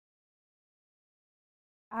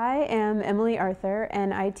I am Emily Arthur,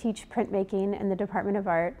 and I teach printmaking in the Department of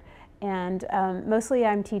Art, and mostly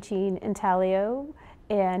I'm teaching intaglio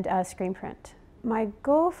and screen print. My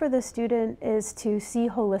goal for the student is to see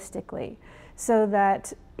holistically, so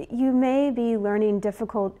that you may be learning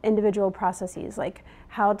difficult individual processes like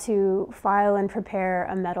how to file and prepare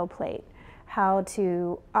a metal plate, how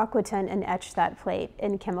to aquatint and etch that plate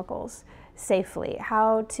in chemicals safely,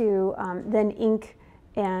 how to then ink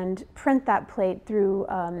and print that plate through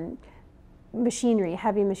machinery,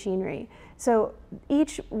 heavy machinery. So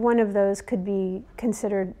each one of those could be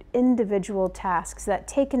considered individual tasks that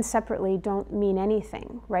taken separately don't mean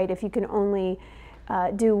anything, right? If you can only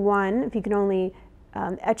do one, if you can only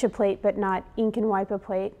etch a plate but not ink and wipe a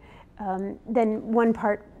plate, then one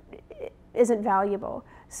part isn't valuable.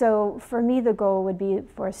 So for me, the goal would be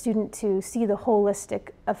for a student to see the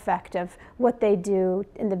holistic effect of what they do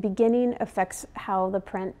in the beginning affects how the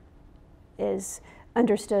print is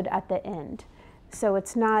understood at the end. So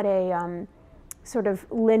it's not a sort of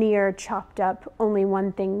linear, chopped up, only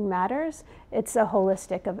one thing matters. It's a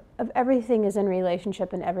holistic of everything is in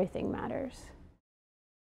relationship and everything matters.